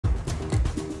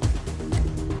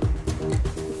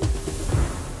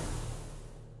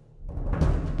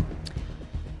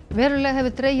Verulega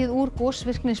hefur dregið úr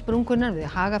gosvirkni sprungunnar við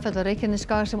Hagafell á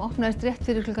Reykjanesskaga sem opnaðist rétt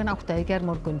fyrir klukkan 8 í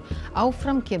gærmorgun.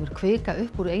 Áfram kemur Kvika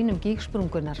upp úr einum gíg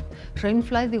sprungunnar.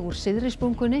 Hraunflæði úr syðri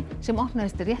sprungunni sem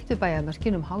opnaðist rétt við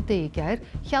bæjarmörkin hádegi í gær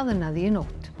hjaðnaði í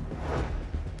nótt.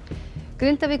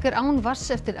 Grindavík án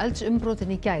vatns eftir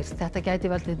eldsumbrotin í gær. Þetta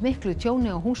gæti valdið miklu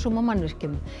tjóni á húsum og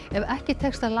mannvirkjum. Ef ekki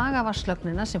tekst að laga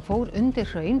vatnslagnina sem fór undir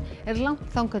hraun langt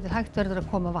þangað til hægt verður að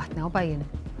koma vatni á bæinn.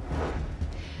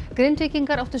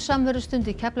 Grindvíkingar áttu samverustund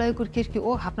í Keflavíkurkirkju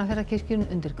og Hafnarfjarðarkirkju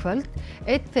undir kvöld.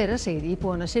 Einn þeirra segir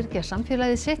íbúana syrgja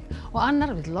samfélagið sitt og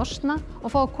annar vill losna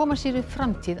og fá að koma sér upp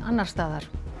framtíð annar staðar.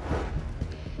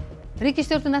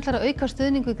 Ríkisstjórnin ætlar að auka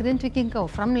stuðning við Grindvíkinga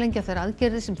og framlengja þær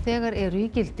aðgerðir sem þegar eru í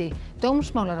gildi.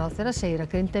 Dómsmálaráðherra segir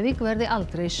að Grindavík verði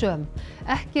aldrei söm.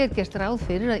 Ekki gert ráð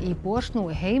fyrir að íbúar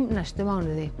snúi heim næstu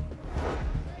mánuði.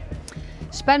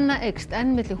 Spenna eykst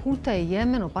enn milli Húta í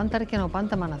Jemen og Bandaríkjanna og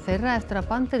bandamanna þeirra eftir að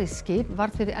bandarískt skip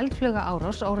varð fyrir eldflauga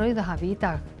árás á Rauðahafi í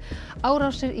dag.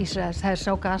 Árásir Ísraelshers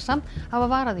á Gaza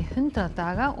hafa varað í 100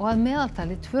 daga og að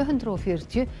meðaltali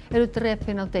 240 eru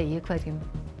drepin á degi hverjum.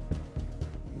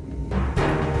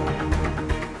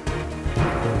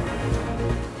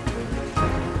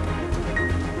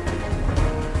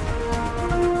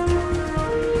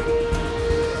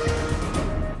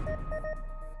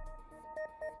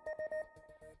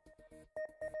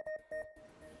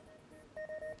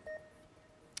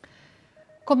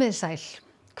 Komið sæl.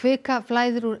 Kvika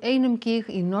flæðir úr einum gíg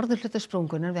í norðurhluta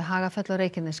sprungunnar við Hagafell á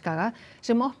Reykjanesskaga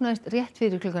sem opnaðist rétt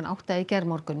fyrir klukkan 8 í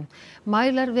gærmorgun.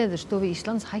 Mælar Veðurstofu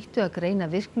Íslands hættu að greina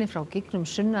virkni frá gígnum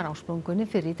sunnar á sprungunni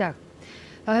fyrr í dag.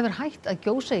 Þá hefur hætt að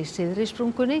gjósa í syðri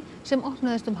sprungunni sem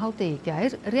opnaðist hádegi í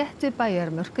gær rétt við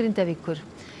bæjarmörk Grindavíkur.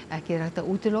 Ekki hægt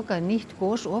að útiloka að nýtt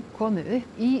gosop komi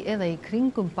upp í eða í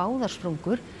kringum báðar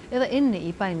sprungur eða inni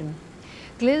í bænum.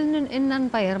 Gliðnun innan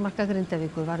bæjarmarka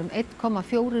Grindavíkur var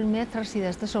 1,4 metrar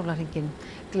síðasta sólarhringinn.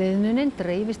 Gliðnunin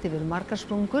dreifist yfir margar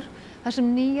sprungur þar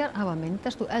sem nýjar hafa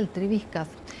myndast og eldri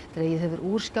víkkað. Dregið hefur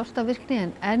úr skjálftavirkni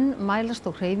en enn mælast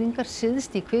og hreyfingar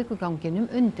syðst í kvikuganginum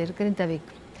undir Grindavík.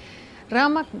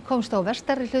 Rafmagn komst á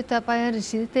vestari hluta bæjarins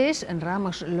síðdegis en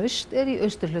rafmagnslaust í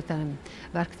austurhlutanum.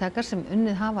 Verktakar sem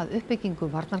unnið hafa að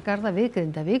uppbyggingu varnargarða við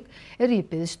Grindavík eru í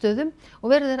biðstöðum og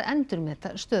verið að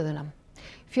endurmeta stöðuna.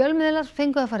 Fjölmiðlar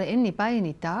fengu að fara inn í bæinn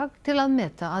í dag til að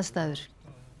meta aðstæður.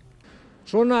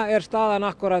 Svona staðan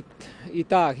akkurat í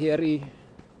dag hér í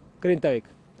Grindavík.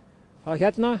 Það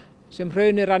hérna sem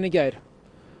hraunið rann í gær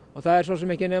og það svo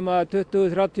sem ekki nema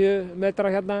 20-30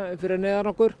 metra hérna fyrir neðan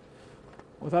okkur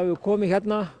og það hefur komið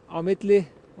hérna á milli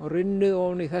og runnið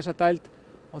ofan í þessa dæld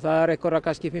og það einhverja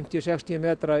kannski 50-60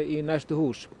 metra í næstu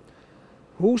hús.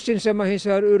 Húsin sem hins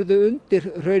vegar urðu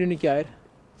undir hrauninu í gær,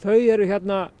 þau eru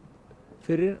hérna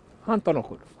fyrir handan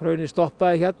okkur. Hraunið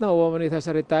stoppaði hérna ofan í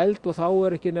þessari dæld og þá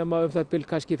ekki nema það bil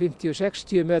kannski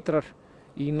 50-60 metrar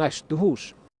í næstu hús.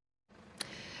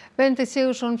 Benedikt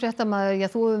Sigurðsson, fréttamaður,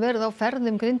 þú hefur verið á ferð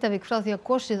Grindavík frá því að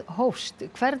gosið hófst.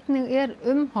 Hvernig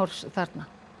umhorfs þarna?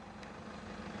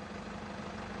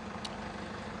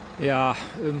 Já,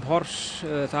 umhorfs,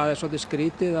 það svolítið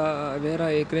skrítið að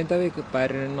vera í Grindavík.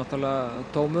 Bærinn náttúrulega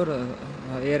tómur,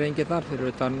 það enginn þar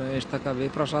fyrir utan einstaka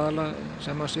viðbragðsaðila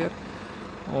sem að sér.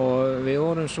 Og við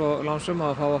vorum svo lánsum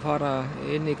að fá að fara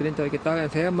inn í Grindavík í dag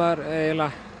en þegar maður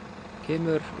eiginlega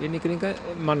kemur inn í Grindavík,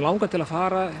 mann langar til að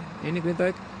fara inn í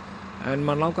Grindavík en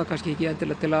mann langar kannski ekki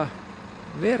endilega til að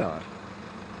vera þar.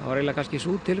 Það var eiginlega kannski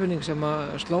sú tilfinning sem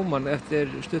að sló mann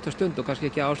eftir stutta stund og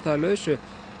kannski ekki ástæðulausu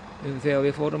þegar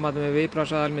við fórum með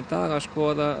viðbragðsaðilum í dag að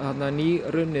skoða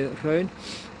nýrunnið hraun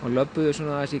og löbbuðu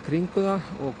svona aðeins í kringu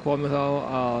það og komum þá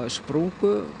að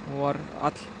sprungu og var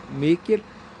all mikil.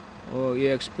 Og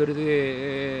ég spurði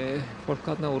fólk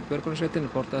hérna úr björgunarsveitinni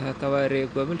hvort að þetta væri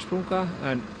gömul sprunga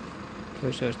en þau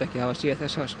sögðust ekki hafa séð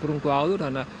þessa sprungu áður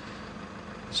þannig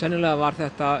að sennilega var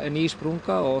þetta ný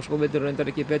sprunga og sko vildur reyndar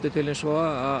ekki betur til en svo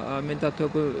að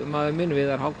myndatöku maður minn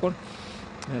Viðar Hákon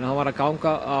en hann var að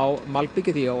ganga á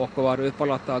malbyggið því að okkur var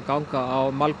uppálagt að ganga á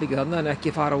malbyggið þannig en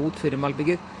ekki fara út fyrir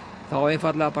malbyggið þá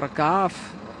einfallega bara gaf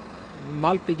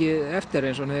malbyggið eftir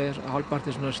eins og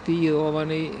hálfpartinn svona stigið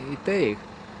ofan í deg.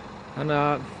 Þannig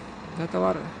að þetta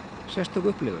var sérstök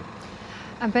upplifun.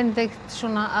 En Benedikt,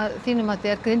 svona að þínum að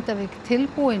Grindavík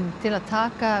tilbúin til að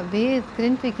taka við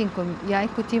Grindvíkingum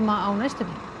einhver tíma á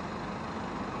næstunni?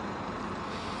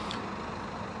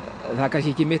 Það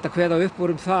kannski ekki mitt að kveða upp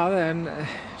úr það en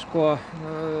sko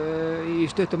í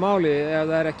stuttu máli ef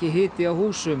það ekki hiti á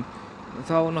húsum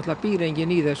þá náttúrulega býr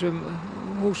enginn í þessum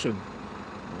húsum.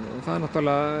 Það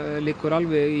náttúrulega liggur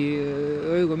alveg í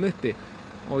augum uppi.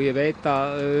 og ég veit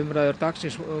að umræður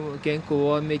dagsins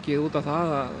gengur of mikið út af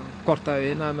það að hvort að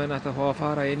iðnaðarmenn ættu að fá að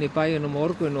fara inn í bæinn á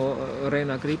morgun og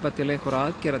reyna að grípa til einhverja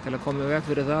aðgerða til að koma í veg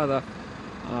fyrir það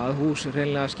að hús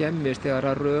hreinlega skemmist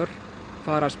þegar að rör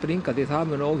fara að springa, því það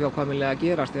mun óhjákvæmilega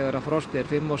gerast þegar að frost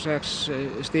 5 og 6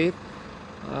 stig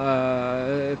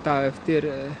dag eftir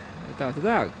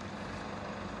dag.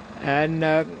 En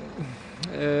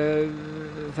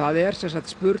það sem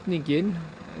sagt spurningin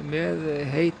með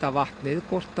heita vatnið,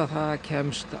 hvort að það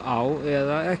kemst á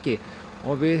eða ekki.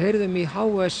 Og við heyrðum í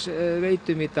HS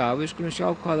veitum í dag, við skulum sjá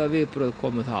hvaða viðbrögð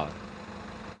komu það.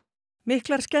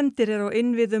 Miklar skemmdir á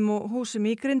innviðum og húsum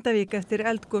í Grindavík eftir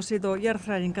eldgosið og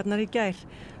jarðhræringarnar í gær.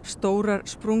 Stórar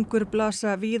sprungur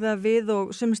blasa víða við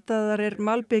og sumstaðar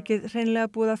malbikið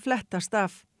hreinlega búið að flettast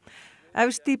af.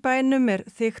 Efst í bænum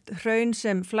þykkt hraun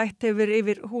sem flætt hefur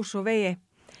yfir hús og vegi.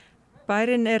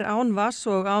 Bærinn án vatns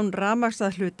og án rafmagns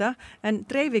að hluta, en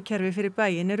dreifikerfi fyrir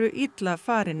bæinn eru illa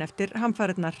farin eftir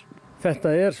hamfarirnar.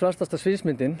 Þetta svartasta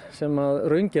sviðsmyndin sem að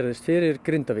raungerðist fyrir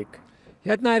Grindavík.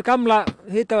 Hérna gamla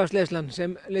hitavatnsleiðslan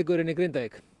sem liggur inn í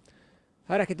Grindavík.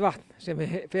 Það ekkert vatn sem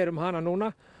fer hana núna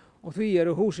og því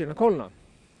eru húsin að kólna.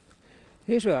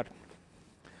 Hins vegar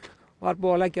var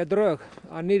búið að leggja drög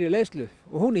að nýrri leiðslu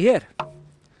og hún hér.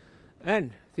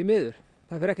 En því miður,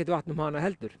 það fer ekkert vatn hana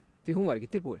heldur, því hún var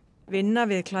ekki tilbúin. Vinna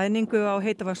við klæðningu á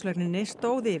heitavatnslögninni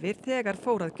stóð yfir þegar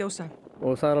fór að gjósa.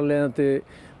 Og þar af leiðandi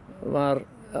var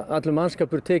allur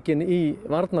mannskapur tekinn í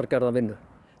varnargarðavinnu.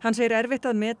 Hann segir erfitt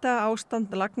að meta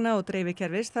ástand lagna og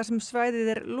dreifikerfis þar sem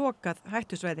svæðið lokað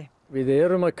hættusvæði. Við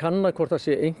erum að kanna hvort það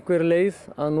sé einhver leið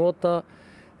að nota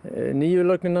nýju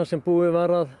lögnina sem búið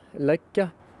var að leggja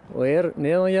og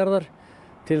neðanjarðar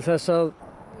til þess að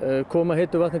koma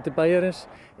heitu vatni til bæjarins.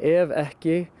 Ef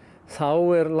ekki, þá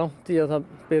langt í að það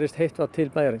berist heitt vatn til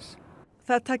bæjarins.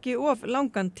 Það taki of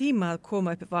langan tíma að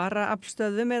koma upp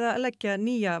varaaflstöðvum eða leggja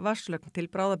nýja vatnslögn til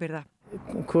bráðabirgða.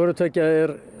 Hvoru tveggja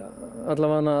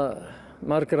allavega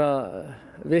margra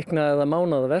vikna eða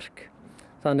mánaða verk,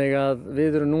 þannig að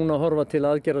við erum núna að horfa til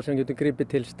aðgerða sem getur gripið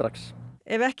til strax.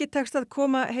 Ef ekki tekst að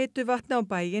koma heitu vatni á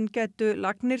bæinn gætu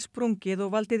lagnir sprungið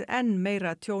og valdið enn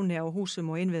meira tjóni á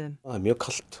húsum og innviðum. Það mjög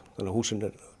kalt, þannig að húsin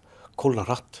kólna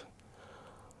hratt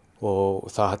og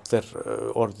það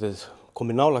orðið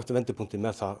komið nálægt vendipunkti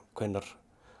með það hvenær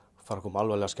fara að koma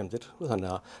alvarlega skemmdir,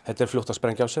 þannig að þetta fljótt að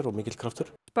sprengja á sér og mikill kraftur.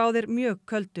 Spáð mjög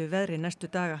köldu veðri næstu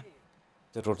daga.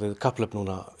 Þetta orðið kapphlaup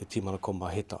núna í tíman að koma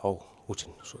að hita á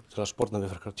húsin til að sporna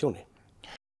við frekara tjóni.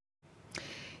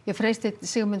 Freysteinn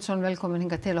Sigmundsson, velkomin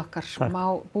hingað til okkar.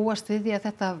 Má búast við því að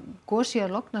þetta gos sé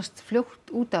að lognast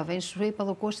fljótt út af eins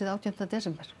svipað og gosið 18.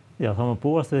 desember? Já, það má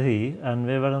búast við því, en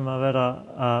við verðum að vera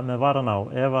með varan á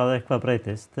ef að eitthvað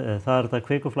breytist. Það þetta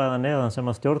kvikuflæða neðan sem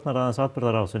að stjórnar aðeins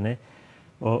atburðarásinni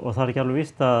og það ekki alveg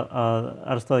víst að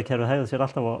eldstöðvakerfið hegði sér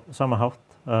alltaf á sama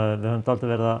hátt. Við höfum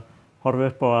dálítið verið að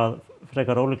horfa upp á að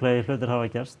frekar ólíklegi hlutir hafa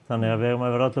gerst, þannig að við eigum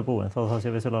að vera öllu búin, þó það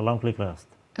sé vissulega langlíklegast.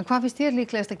 En hvað finnst þér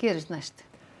líklegast að gerist næst?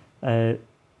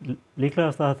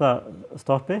 Líklegast að þetta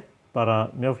stoppi, bara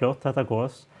mjög fljótt þetta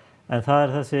gos, en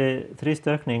það þessi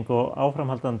þrýstökning og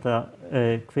áframhaldandi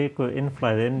kviku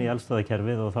innflæði inn í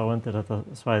eldstöðvakerfið og þá undir þetta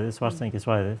svæðið,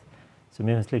 svartsengisvæðið,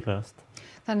 sem ég finnst líklegast.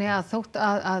 Þannig að þótt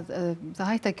að það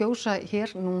hætti að gjósa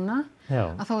hér núna,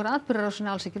 að þá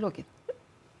atburðarásinni alls ekki lokið?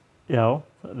 Já,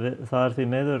 það því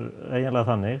miður eiginlega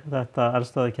þannig. Þetta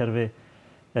eldstöðvakerfi,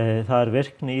 það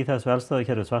virkni í þessu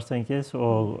eldstöðvakerfi svartsengis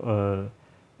og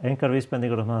engar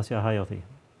vísbendingar það sé að hægja á því.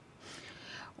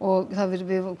 Og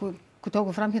við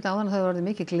tókum fram hérna áðan að það verið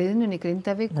mikið gliðnun í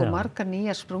Grindavík og margar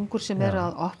nýjar sprungur sem eru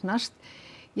að opnast.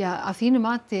 Já, að þínu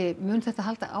mati mun þetta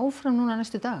halda áfram núna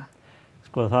næstu daga?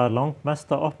 Sko, það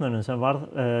langmesta opnunin sem varð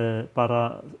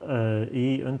bara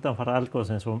í undanfara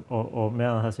eldgosins og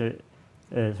meðan þessi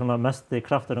svona mesti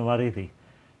krafturinn var í því.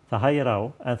 Það hægir á,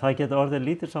 en það getur orðið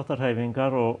lítilsháttar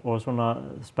hreyfingar og svona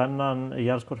spennan í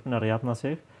jarðskorpunni að jafna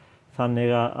sig.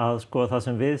 Þannig að sko það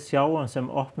sem við sjáum sem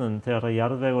opnun þegar að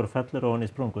jarðvegur fellur ofan í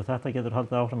sprungu, þetta getur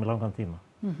haldið áfram í langan tíma.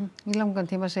 Í langan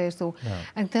tíma segist þú. Já.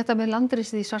 En þetta með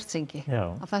landrisið í Svartsengi,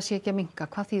 að það sé ekki að minnka,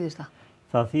 hvað þýðir það?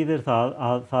 Það þýðir það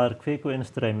að það kviku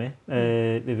innstreymi.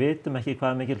 Við vitum ekki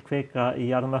hvað mikil kvika í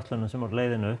jarðmöttlunum sem er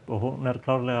leiðinu upp og hún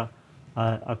klárlega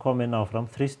að koma inn áfram,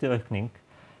 þrýstiaukning.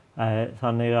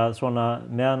 Þannig að svona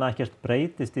meðan ekkert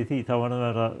breytist í því þá verðum við að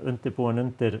vera undirbúin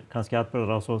undir kannski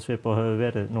atburðarás og svipað hefur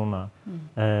verið núna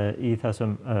í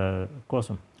þessum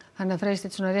gosum. Þannig að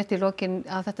Freysteinn svona rétt í lokin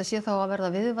að þetta sé þá að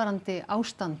verða viðvarandi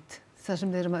ástand það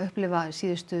sem við erum að upplifa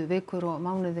síðustu vikur og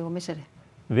mánuði og misseri.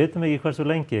 Við vitum ekki hversu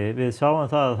lengi. Við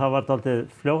sjáum það að það var dálítið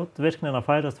fljótt virknin að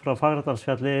færast frá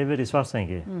Fagradalsfjalli yfir í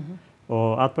Svartsengi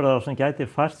og atburðarásin gæti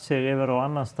fært sig yfir á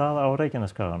annan stað á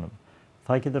Reykjanesskaganum.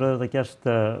 Það getur auðvitað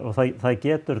gerst og það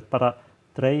getur bara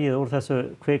dregið úr þessu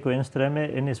kviku innstreymi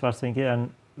inn í Svartsengi en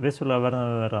vissulega verðum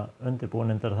við að vera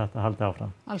undirbúin undir að þetta haldi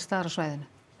áfram. Alls staðar á svæðinu.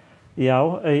 Já,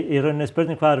 í rauninni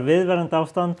spurning hvað viðverandi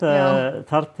ástand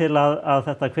þar til að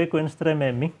þetta kviku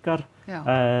innstreymi minnkar,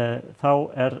 þá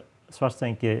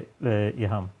Svartsengi í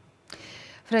ham.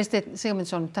 Freysteinn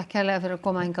Sigmundsson, takk kærlega fyrir að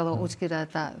koma hingað og útskýra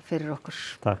þetta fyrir okkur.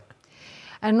 Takk.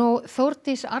 En nú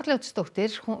Þórdís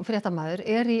Arnljótsdóttir, fréttamaður,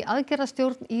 í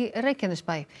aðgerðastjórn í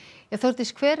Reykjanesbæ.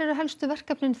 Þórdís, hver eru helstu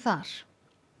verkefnin þar?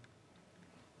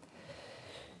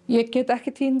 Ég get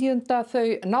ekki tíndjunda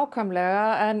þau nákvæmlega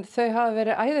en þau hafa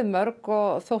verið æðimörg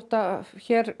og þótt að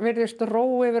hér virðist ró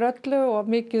yfir öllu og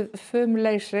mikið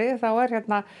fumleysi þá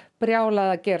hérna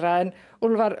brjálað að gera. En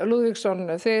Úlfar Lúðvíksson,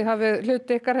 þið hafið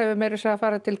hluti ykkar hefur meira að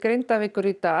fara til Grindavíkur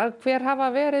í dag. Hver hafa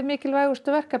verið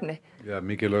mikilvægustu verkefni? Já,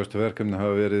 mikilvægustu verkefni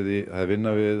hafa verið að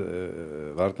vinna við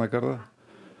varnargarða,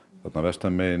 þarna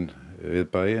vestanmegin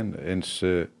við bæinn, eins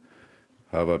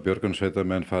hafa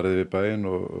björgunarsveitarmenn farið við bæinn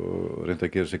og reynt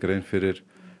að gera sig grein fyrir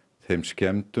þeim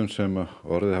skemmdum sem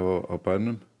orðið hafa á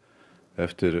bænum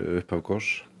eftir upphaf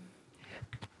goss.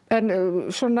 En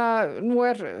svona, nú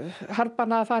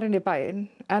harpan að fara inn í bæinn,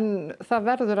 en það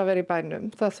verður að vera í bænum.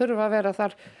 Það þurfa að vera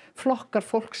þar flokkar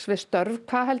fólks við störf.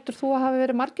 Hvað heldur þú að hafi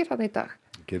verið margir þarna í dag?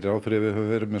 Getur áfrið við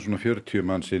höfum verið með svona 40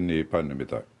 manns inn í bænum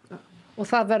í dag. Og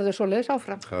það verður svoleiðis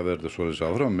áfram? Það verður svoleiðis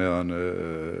áfram meðan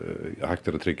hægt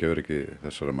að tryggja öryggi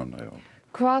þessara manna, já.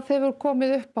 Hvað hefur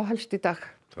komið upp á helst í dag?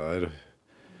 Það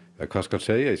hvað skal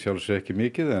segja, ég sjálf sér ekki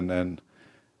mikið en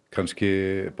kannski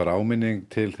bara áminning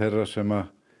til þeirra sem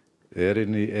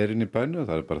inn í bænu.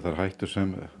 Það bara þær hættur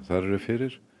sem þar eru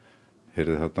fyrir.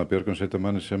 Heyrði þarna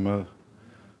björgunarsveitarmanni sem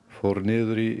fór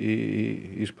niður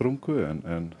í sprungu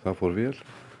en það fór vel.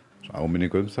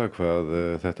 Áminning það hvað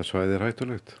þetta svæði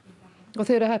hættulegt. Og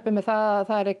þið eru heppið með það að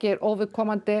það ekki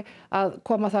óviðkomandi að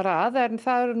koma þar en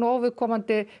það eru nú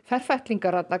óviðkomandi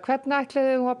ferfætlingar þarna. Hvernig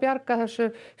ætliði þú að bjarga þessu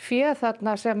féð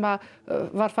þarna sem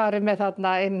var farið með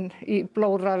þarna inn í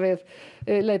blóra við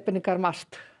leiðbeiningar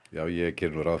MAST? Já, ég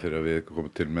gerir nú ráð fyrir að við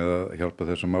komum til með að hjálpa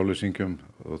þessum málleysingjum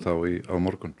og þá á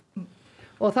morgun.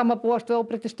 Og það má búast við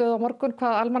óbreyttri stöðu á morgun,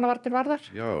 hvað almannavarnir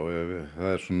varðar? Já,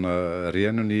 það svona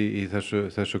rénun í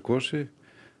þessu gosi.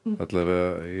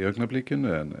 Allavega í augnablikinu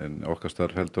en okkar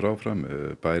starf heldur áfram.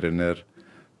 Bærinn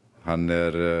hann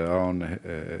án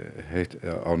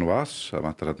vatns, það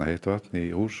vantar hérna heitt vatn í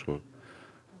hús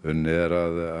og unnið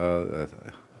að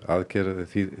aðgerða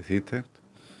því tengt.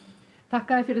 Takk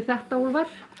fyrir þetta,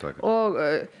 Úlfar. Takk. Og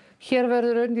hér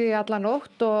verður unnið í alla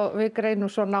nótt og við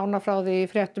greinum svo nánar frá því í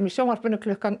fréttum í sjónvarpinu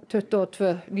klukkan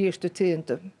 22 nýjustu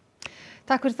tíðindum.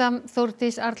 Takk fyrir það,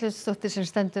 Þórdís Arnljótsdóttir sem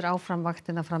stendur áfram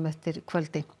vaktina fram eftir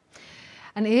kvöldi.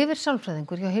 En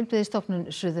yfirsálfræðingur hjá Heilbrigðisstofnun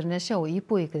Suðurnesja og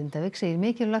íbúi í Grindavík segir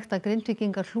mikilvægt að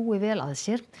Grindvíkingar hlúi vel að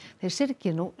sér, þeir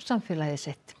syrgi nú samfélagið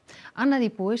sitt. Annar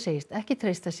íbúi segist ekki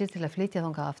treysta sér til að flytja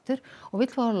þangað aftur og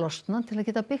vill fá að losna til að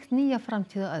geta byggt nýja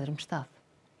framtíð á öðrum stað.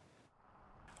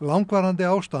 Langvarandi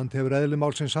ástand hefur eðli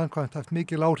málsins samkvæmt haft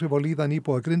mikil áhrif á líðan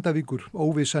íbúa Grindavíkur.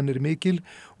 Óvissan mikil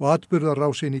og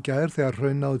atburðarásin í gær þegar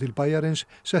hraun náði til bæjarins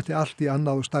setti allt í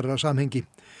annað og stærra samhengi.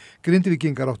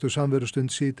 Grindvíkingar áttu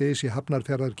samverustund síðdegis í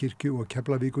Hafnarfjarðarkirkju og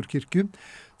Keflavíkurkirkju,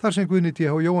 þar sem Guðni T.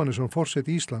 H. Jóhannesson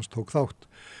forseti Íslands tók þátt.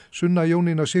 Sunna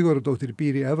Jónína Sigurðardóttir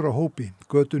býr í efra hópi,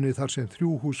 götunni þar sem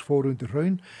 3 hús fóru undir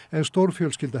hraun, en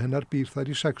stórfjölskylda hennar býr þar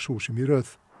í 6 húsum í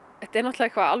röð. Þetta náttúrulega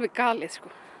eitthvað alveg galið,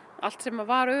 sko. Allt sem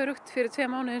var örugt fyrir 2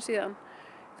 mánuðum síðan,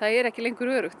 það ekki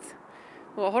lengur örugt.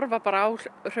 Og að horfa bara á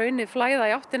hraunið flæða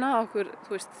í áttina að okkur,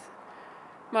 þú veist,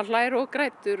 maður hlær og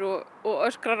grætur og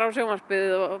öskrar á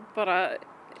sjónvarpið og bara,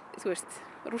 þú veist,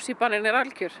 rússíbaninn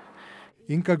algjör.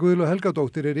 Inga Guðlaug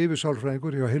Helgadóttir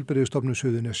yfirsálfræðingur hjá Heilbrigðisstofnun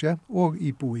Suðurnesja og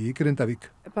íbúi í Grindavík.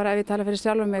 Bara ef ég tala fyrir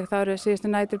sjálfum mig, þá eru síðustu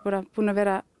nætur bara búin að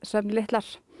vera svefnlitlar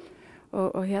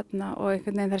og einhvern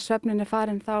veginn þegar svefnin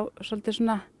farin þá svolítið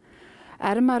svona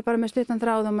maður bara með stuttan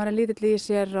þráð og maður lítill í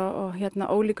sér og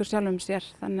ólíkur sjálfum sér.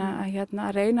 Þannig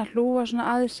að reyna að hlúa svona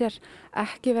að sér,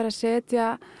 ekki vera að setja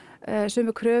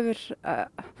sömu kröfur,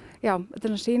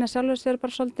 þetta sýna sjálfur sér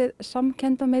bara svolítið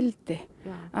samkennd og mildi.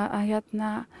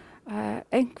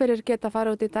 Einhverjir geta að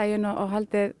fara út í daginn og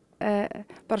haldið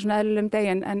bara svona eðlilegum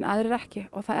daginn en aðrir ekki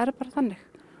og það bara þannig.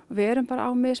 Við erum bara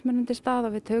á mismunandi stað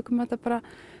og við tökum þetta bara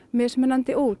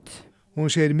mismunandi út. Hún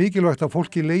segir mikilvægt að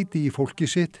fólki leiti í fólki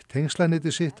sitt,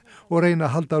 tengslaneti sitt og reyna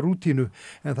að halda rútínu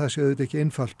en það sé auðvitað ekki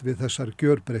einfalt við þessar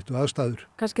gjörbreyttu aðstæður.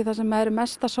 Kannski það sem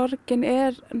mesta sorgin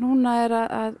núna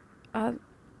að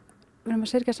við erum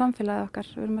að syrgja samfélagið okkar,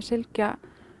 við erum að syrgja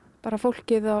bara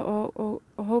fólkið og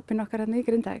hópin okkar hérna í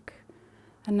Grindavík.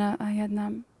 Þannig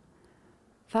að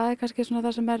það kannski svona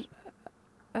það sem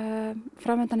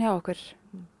framöndan hjá okkur.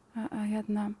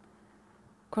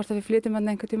 Hvort að við flytjum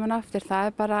einhvern tímann aftur,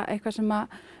 það bara eitthvað sem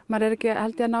maður ekki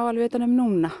held ég að ná alveg utan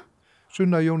núna.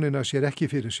 Sunna Jónína sér ekki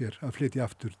fyrir sér að flytja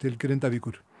aftur til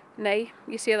Grindavíkur. Nei,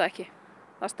 ég sé það ekki.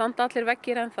 Það standa allir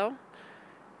veggir ennþá.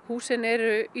 Húsin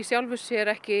eru í sjálfu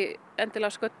sér ekki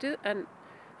endilega sköttuð en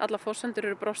allar forsendur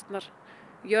eru brostnar.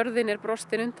 Jörðin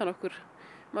brostin undan okkur.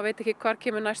 Maður veit ekki hvar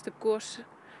kemur næstu gos.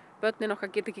 Börnin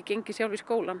okkar get ekki gengið sjálf í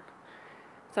skólan.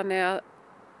 Þannig að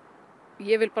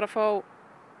ég vil bara fá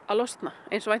að losna.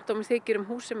 Eins og vænt mér þykir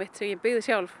húsið mitt sem ég byggði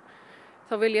sjálf,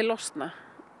 þá vil ég losna.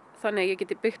 Þannig að ég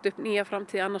geti byggt upp nýja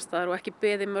framtíð annars staðar og ekki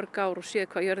beðið mörg ár og séð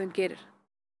hvað jörðin gerir.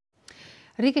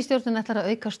 Ríkisstjórnin ætlar að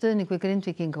auka stuðning við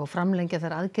Grindvíkinga og framlengja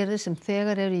þær aðgerðir sem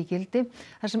þegar eru í gildi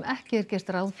þar sem ekki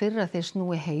gert ráð fyrir að þeir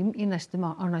snúi heim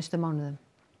á næstu mánuðum.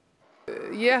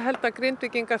 Ég held að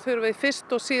Grindvíkingar þurfi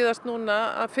fyrst og síðast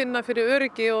núna að finna fyrir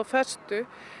öryggi og festu.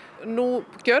 Nú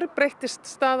gjörbreyttist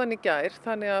staðan í gær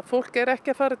þannig að fólk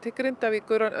ekki að fara til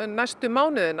Grindavíkur næstu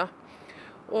mánuðina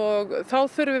og þá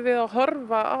þurfum við að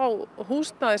horfa á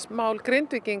húsnæðismál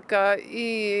Grindvíkinga í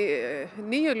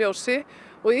nýju ljósi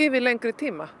og yfir lengri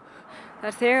tíma.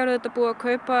 Það þegar auðvitað búið að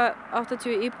kaupa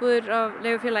 80 íbúðir af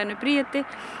leigufélaginu Bríeti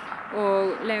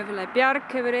og leigufélagi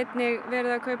Bjarg hefur einnig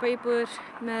verið að kaupa íbúðir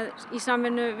í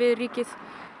samvinnu við ríkið.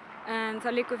 En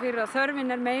það liggur fyrir að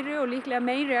þörfin meiri og líklega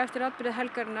meiri eftir atburði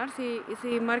helgarinnar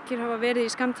því margir hafa verið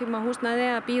í skammtíma húsnæði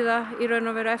að bíða í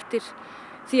raun og veru eftir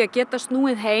því að geta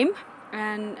snúið heim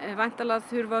en væntanlega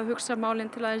þurfa að hugsa málin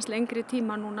til aðeins lengri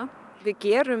tíma núna. Við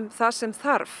gerum það sem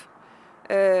þarf.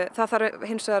 Það þarf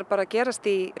hins vegar bara að gerast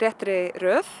í réttri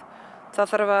röð.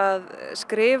 Það þarf að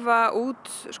skrifa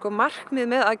út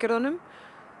markmið með aðgerðunum.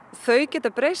 Þau geta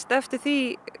breyst eftir því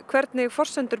hvernig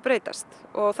forsendur breytast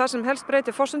og það sem helst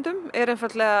breytir forsendum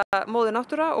einfaldlega móðir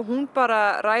náttúra og hún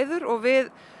bara ræður og við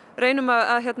reynum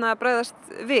að bregðast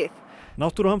við.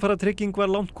 Náttúruhamfaratrygging var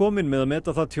langt komin með að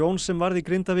meta það tjón sem varð í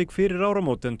Grindavík fyrir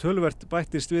áramót en töluvert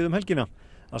bættist við helgina.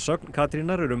 Að sögn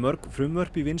Katrínar eru mörg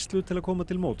frumvörp í vinnslu til að koma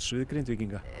til móts við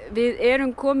Grindvíkinga. Við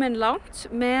erum komin langt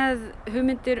með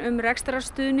hugmyndir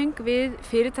rekstrarstuðning við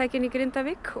fyrirtækin í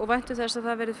Grindavík og væntum þess að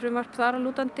það verði frumvarp þar að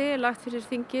lútandi lagt fyrir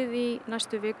þingið í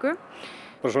næstu viku.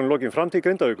 Bara svona lokin framtíð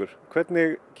Grindavíkur,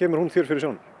 hvernig kemur hún þér fyrir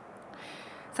sjónum?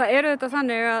 Það þetta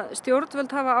þannig að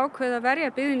stjórnvöld hafa ákveðið að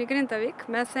verja byggðin í Grindavík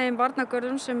með þeim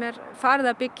varnargörðum sem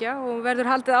farið að byggja og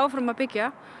verður haldið áfram að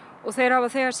byggja og þeir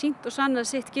hafa þegar sýnt og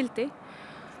sannað sitt gildi.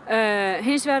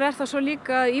 Hins vegar það svo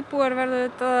líka að íbúar verða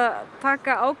að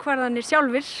taka ákvarðanir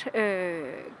sjálfir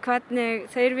hvernig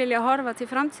þeir vilja horfa til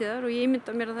framtíðar og ég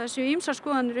ímynda mér að það séu ýmsar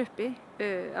skoðanir uppi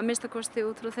að minnstakosti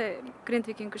út frá þeim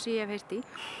Grindvíkingu sem ég hef heyrt í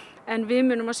en við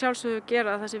munum að sjálfsögðu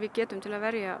gera það sem við getum til að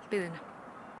verja byggðina.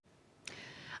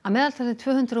 Að meðaltali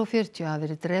 240 hafa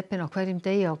verið drepin á hverjum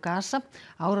degi á Gaza.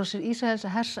 Árásir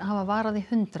Ísraelshers hafa varað í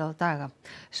 100 daga.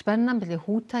 Spennan milli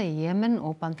Húta í Jemen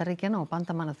og Bandaríkjanna og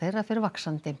bandamanna þeirra fer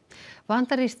vaxandi.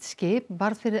 Bandarískt skip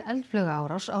varð fyrir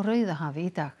eldflaugaárás á Rauðahafi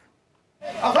í dag.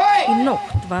 Í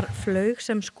nótt var flaug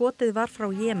sem skotið var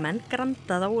frá Jemen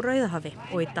grandað á Rauðahafi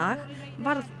og í dag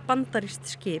varð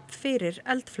bandarískt skip fyrir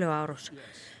eldflaugaárás.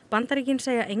 Bandaríkin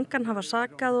segja engan hafa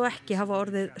sakað og ekki hafa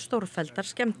orðið stórfelldar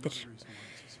skemmdir.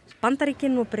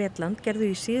 Bandaríkin og Bretland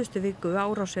gerðu í síðustu viku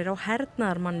árásir á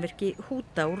hernaðarmannvirki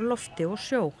Húta úr lofti og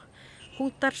sjó.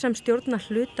 Hútar sem stjórna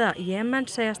hluta Jemen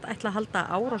segjast ætla að halda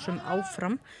árásum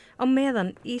áfram á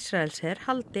meðan Ísraelsher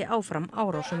haldi áfram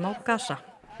árásum á Gaza.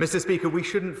 Mr. Speaker, we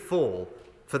shouldn't fall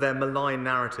for their malign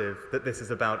narrative that this is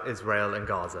about Israel and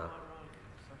Gaza.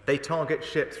 They target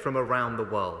ships from around the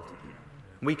world.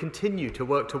 We continue to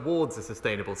work towards a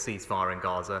sustainable ceasefire in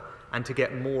Gaza and to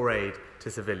get more aid to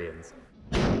civilians.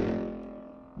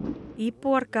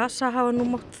 Íbúar Gaza hafa nú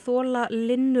mátt þola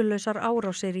linnulausar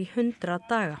árásir í 100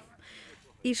 daga.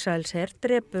 Ísraelsher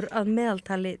drepur að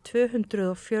meðaltali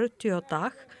 240 á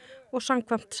dag og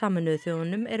samkvæmt Sameinuðu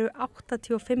þjóðunum eru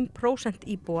 85%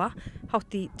 íbúa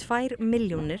hátt í 2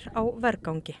 milljónir á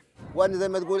vergangi. وأنا زي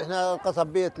ما تقول إحنا قصب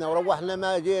بيتنا وروحنا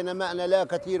ما جينا معنا لا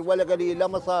كثير ولا قليل لا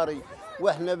مصاري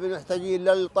وإحنا بنحتاجين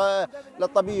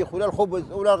للطبيخ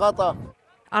وللخبز وللغطاء.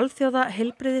 Alþjóða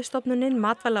heilbrigðisstofnunin,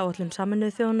 matvælaáætlun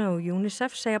Sameinuðu þjóðanna og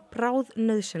UNICEF segja bráð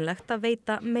nauðsynlegt að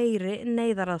veita meiri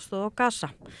neyðaraðstoð á Gaza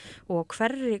og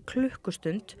hverri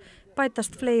klukkustund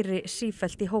bætast fleiri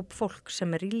sífellt í hóp fólk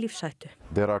sem í lífshættu.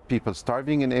 There are people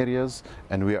starving in areas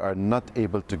and we are not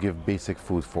able to give basic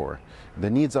food for. The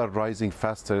needs are rising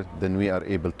faster than we are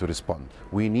able to respond.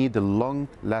 We need a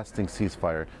long-lasting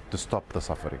ceasefire to stop the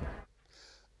suffering.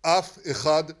 אף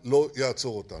אחד לא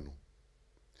יעצור אותנו.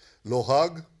 לא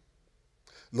האג,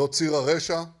 לא ציר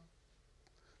הרשע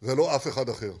ולא אף אחד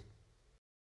אחר.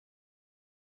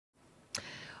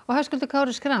 Og Höskuldur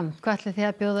Kári Schram, hvað ætlið þið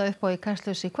að bjóða upp á í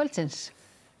Kastljósi kvöldsins?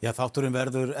 Já, þátturinn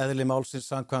verður eðli málsins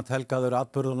samkvæmt helgaður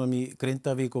atburðunum í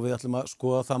Grindavík og við ætlum að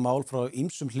skoða það mál frá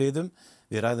ýmsum hliðum.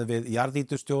 Við ræðum við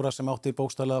jarðýtustjóra sem átti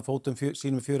bókstaflega fótum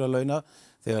sínum fjör að launa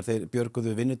þegar þeir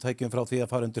björguðu vinnutækjum frá því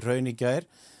að fara undir hraun í gær.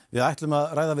 Við ætlum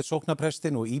að ræða við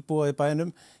sóknarprestin og íbúa í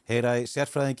bænum, heyra í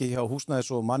sérfræðingi hjá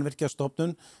Húsnæðis- og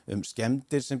mannvirkjastofnun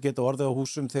skemmdir sem geta orðið á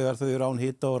húsum þegar þau eru án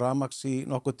hita og rafmagns í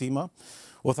nokkuð tíma.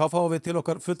 Og þá fáum við til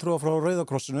okkar fulltrúa frá Rauða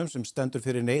krossinum sem stendur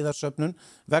fyrir neyðarsöfnun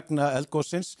vegna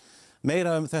eldgossins.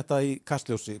 Meira þetta í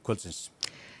Kastljósi kvöldsins.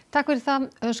 Takk fyrir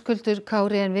það, Höskuldur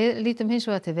Kári, en við lítum hins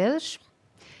vegar til veðurs.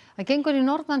 Það gengur í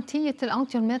norðan 10 til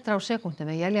 18 metra á sekúndu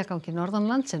með éljagangi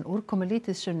norðanlands en úrkomi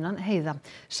lítið sunnan heiða.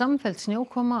 Samfelld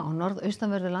snjókoma á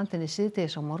norðaustanverðu landinni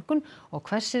síðdegis á morgun og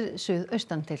hvessir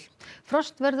suðaustan til.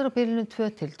 Frost verður á bilinu 2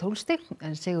 til 12 stig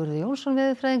en Sigurður Jónsson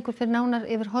veðurfræðingur fyrir nánar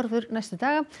yfir horfur næstu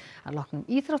daga að loknum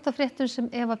íþróttafréttum sem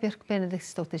Eva Björk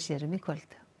Benediktsdóttir sér í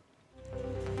kvöld.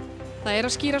 Það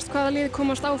að skýrast hvaða lið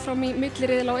komast áfram í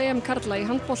milliriðil á EM karla í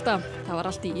handbolta. Það var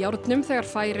allt í járnum þegar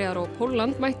Færeyjar og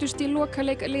Pólland mættust í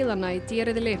lokaleik liðanna í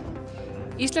D-riðili.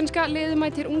 Íslenska liðið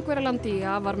mætir Ungverjalandi í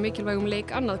afar mikilvægum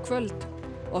leik annað kvöld.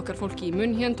 Okkar fólki í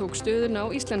München tók stöðuna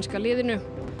á íslenska liðinu.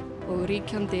 Og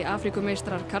ríkjandi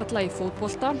Afrikumeistrar karla í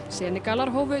fótbolta,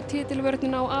 Senegalar hófu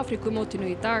titilvörnina á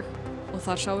Afrikumótinu í dag og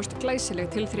þar sáust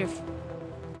glæsileg tilþrif.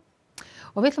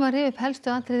 Og við ætlum að rifja upp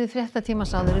helstu atriði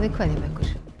fréttatímans áður en við kveðjum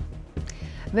ykkur.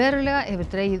 Verulega hefur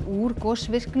dregið úr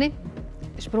gosvirkni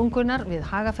sprungunar við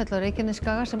Hagafell á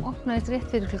Reykjanesskaga sem opnaðist rétt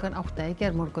fyrir klukkan 8 í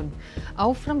gærmorgun.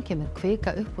 Áfram kemur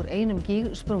Kvika upp úr einum gíg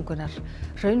sprungunar.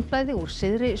 Hraunflæði úr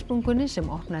syðri sprungunni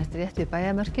sem opnaðist rétt við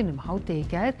bæjarmörkin hádegi í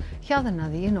gær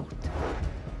hjaðnaði í nótt.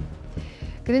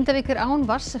 Grindavík án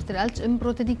vatns eftir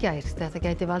eldsumbrotin í gær. Þetta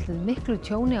gæti valdið miklu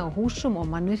tjóni á húsum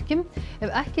og mannvirkjum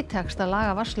ef ekki tekst að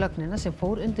laga vatnslögnina sem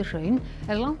fór undir hraun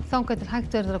langt þangað til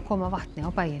hægt verður að koma vatni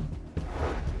á bæinn.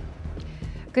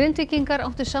 Grindvíkingar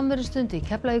áttu samverustund í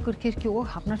Keflavíkurkirkju og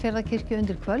Hafnarfjarðarkirkju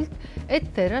undir kvöld. Einn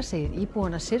þeirra segir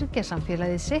íbúana syrgja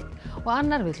samfélagið sitt og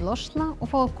annar vill losna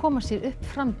og fá að koma sér upp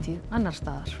framtíð annar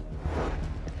staðar.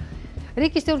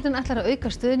 Ríkisstjórnin ætlar að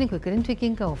auka stuðning við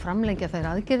Grindvíkinga og framlengja þær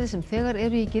aðgerðir sem þegar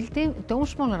eru í gildi.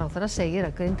 Dómsmálaráðherra segir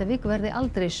að Grindavík verði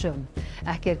aldrei söm.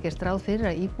 Ekki gert ráð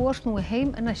fyrir að íbúar snúi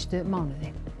heim næstu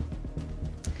mánuði.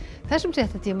 Þessum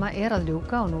fréttatíma að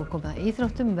ljúka og nú komið að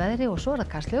íþróttum, veðri og svo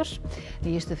Kastljós.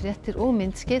 Nýjustu fréttir og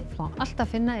myndskeið má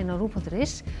alltaf finna inn á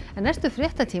rúv.is en næstu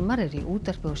fréttatímar í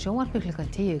útvarpi og sjónvarpi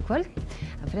klukkan 10 í kvöld.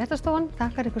 En fréttastofan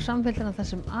þakkar ykkur samfylgdina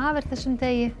þessum af þessum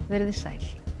degi, verið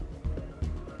sæl.